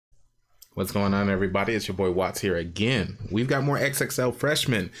What's going on, everybody? It's your boy Watts here again. We've got more XXL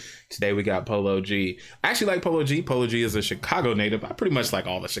Freshman. Today we got Polo G. I actually like Polo G. Polo G is a Chicago native. I pretty much like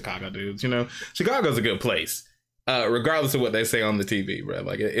all the Chicago dudes, you know? Chicago's a good place, regardless of what they say on the TV, bro.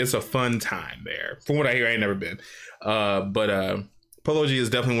 Like, it's a fun time there. From what I hear, I ain't never been. But Polo G is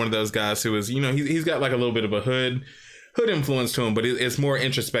definitely one of those guys who is, you know, he's got like a little bit of a hood influence to him, but it's more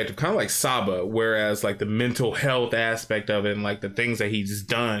introspective, kind of like Saba, whereas like the mental health aspect of it and like the things that he's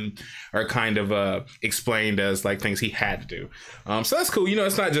done are kind of explained as like things he had to do. So that's cool. You know,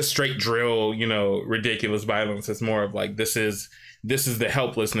 it's not just straight drill, you know, ridiculous violence. It's more of like, this is the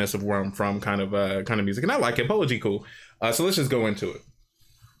helplessness of where I'm from kind of music. And I like it. Polo G cool. So let's just go into it.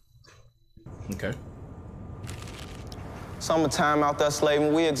 Okay. Summertime out there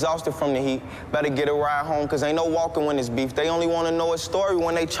slaving, we exhausted from the heat. Better get a ride home, cause ain't no walking when it's beef. They only wanna know a story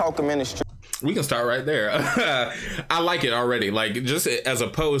when they choke him in the street. We can start right there. I like it already. Like, just as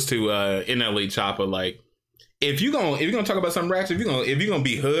opposed to NLE Chopper, like, if you're gonna talk about something ratchet, if you're gonna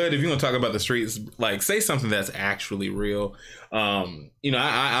be hood, if you're gonna talk about the streets, like, say something that's actually real. You know,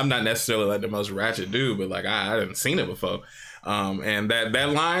 I'm not necessarily like the most ratchet dude, but like I hadn't seen it before. And that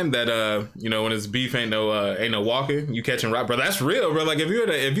line that you know, when it's beef ain't no walking, you catching rock, bro, that's real, bro. Like, if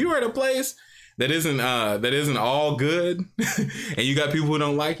you're at a place that isn't all good and you got people who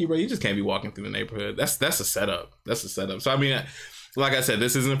don't like you, bro, you just can't be walking through the neighborhood. That's a setup. That's a setup. So I mean, like I said,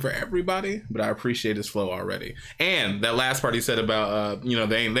 this isn't for everybody, but I appreciate his flow already. And that last part he said about you know,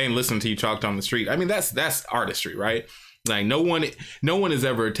 they ain't listening to you chalked on the street. I mean, that's artistry, right? Like, no one is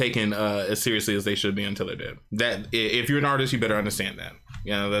ever taken as seriously as they should be until they're dead. That, if you're an artist, you better understand that.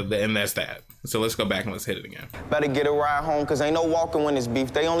 You know, and that's that. So let's go back and let's hit it again. Better get a ride home, cause ain't no walking when it's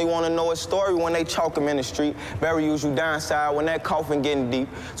beef. They only wanna know a story when they choke him in the street. Very usual downside when that coffin getting deep.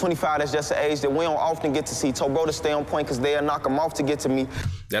 25, that's just an age that we don't often get to see. Told bro to stay on point, cause they'll knock him off to get to me.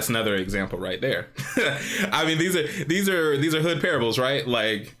 That's another example right there. I mean, these are hood parables, right?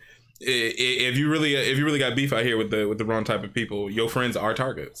 Like, if you really got beef out here with the wrong type of people, your friends are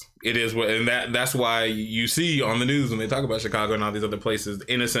targets. It is what, and that's why you see on the news when they talk about Chicago and all these other places,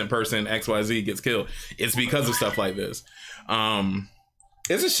 innocent person XYZ gets killed. It's because of stuff like this.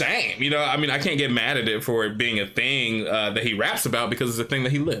 It's a shame, you know. I mean, I can't get mad at it for it being a thing that he raps about, because it's a thing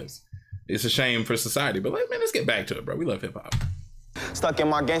that he lives. It's a shame for society. But man, let's get back to it, bro. We love hip hop. Stuck in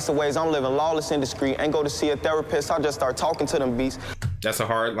my gangster ways, I'm living lawless and discreet. Ain't go to see a therapist, I just start talking to them beasts. That's a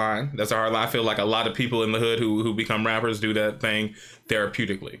hard line. That's a hard line. I feel like a lot of people in the hood who become rappers do that thing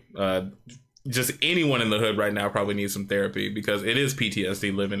therapeutically. Just anyone in the hood right now probably needs some therapy, because it is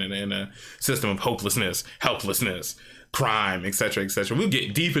PTSD, living in a system of hopelessness, helplessness, crime, etc., etc. We'll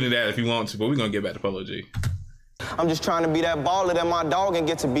get deep into that if you want to, but we're gonna get back to Polo G. I'm just trying to be that baller that my dog can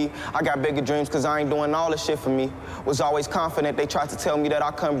get to be. I got bigger dreams cause I ain't doing all this shit for me. Was always confident, they tried to tell me that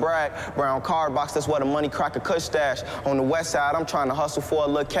I couldn't brag. Brown card box, that's where the money cracker could stash. On the west side, I'm trying to hustle for a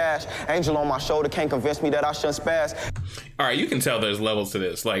little cash. Angel on my shoulder can't convince me that I shouldn't spaz. All right, you can tell there's levels to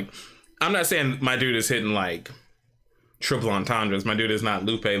this. Like, I'm not saying my dude is hitting like triple entendres. My dude is not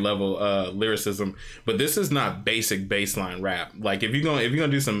Lupe level lyricism, but this is not basic baseline rap. Like, if you're gonna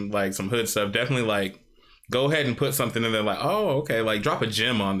do some hood stuff, definitely like, go ahead and put something in there like, oh, okay, like drop a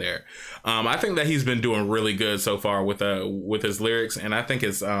gem on there. I think that he's been doing really good so far with his lyrics, and I think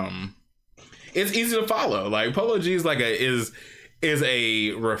it's easy to follow. Like, Polo G is like is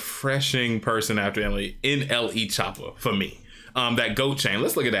a refreshing person after NLE Chopper for me. That goat chain,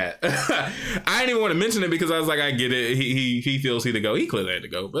 let's look at that. I didn't even want to mention it because I was like, I get it. He feels he the goat. He clearly had the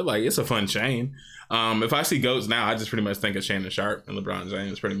goat, but like, it's a fun chain. If I see goats now, I just pretty much think of Shannon Sharp and LeBron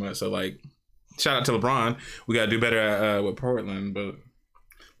James, pretty much. So like, shout out to LeBron. We got to do better with Portland, but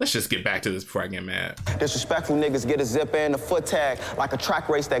let's just get back to this before I get mad. Disrespectful niggas get a zipper and a foot tag. Like a track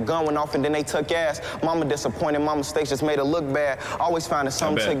race, that gun went off and then they took ass. Mama disappointed, my mistakes just made her look bad. Always finding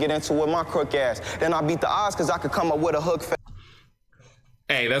something to get into with my crook ass. Then I beat the odds cause I could come up with a hook.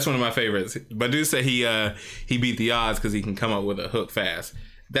 Hey, that's one of my favorites. But dude said he beat the odds because he can come up with a hook fast.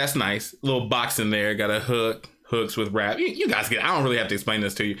 That's nice. Little box in there, got a hook. Hooks with rap. You guys get it. I don't really have to explain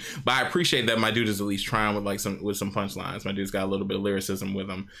this to you, but I appreciate that my dude is at least trying with like some punchlines. My dude's got a little bit of lyricism with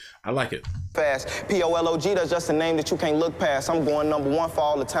him. I like it. Fast. POLOG, that's just a name that you can't look past. I'm going #1 for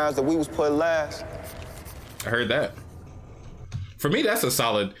all the times that we was put last. I heard that. For me, that's a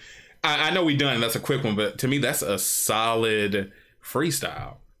solid. I know we done. That's a quick one, but to me, that's a solid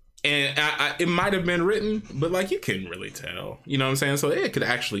freestyle. And it might have been written, but like, you couldn't really tell. You know what I'm saying? So it could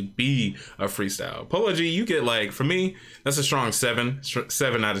actually be a freestyle. Polo G, you get like, for me, that's a strong 7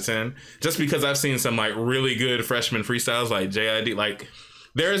 out of 10. Just because I've seen some like really good freshman freestyles like JID, like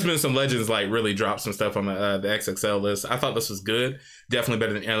There's been some legends like really dropped some stuff on the XXL list. I thought this was good. Definitely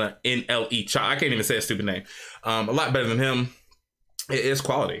better than NLE Chop. I can't even say a stupid name. A lot better than him. It is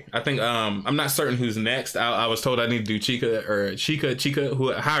quality. I think I'm not certain who's next. I was told I need to do Chica,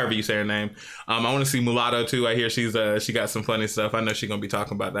 however you say her name. I want to see Mulatto too. I hear she got some funny stuff. I know she's gonna be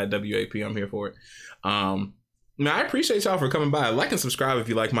talking about that WAP. I'm here for it. Now, I appreciate y'all for coming by. Like and subscribe if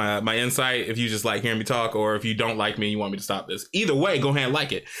you like my insight, if you just like hearing me talk, or if you don't like me and you want me to stop this. Either way, go ahead and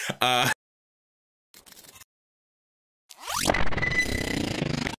like it.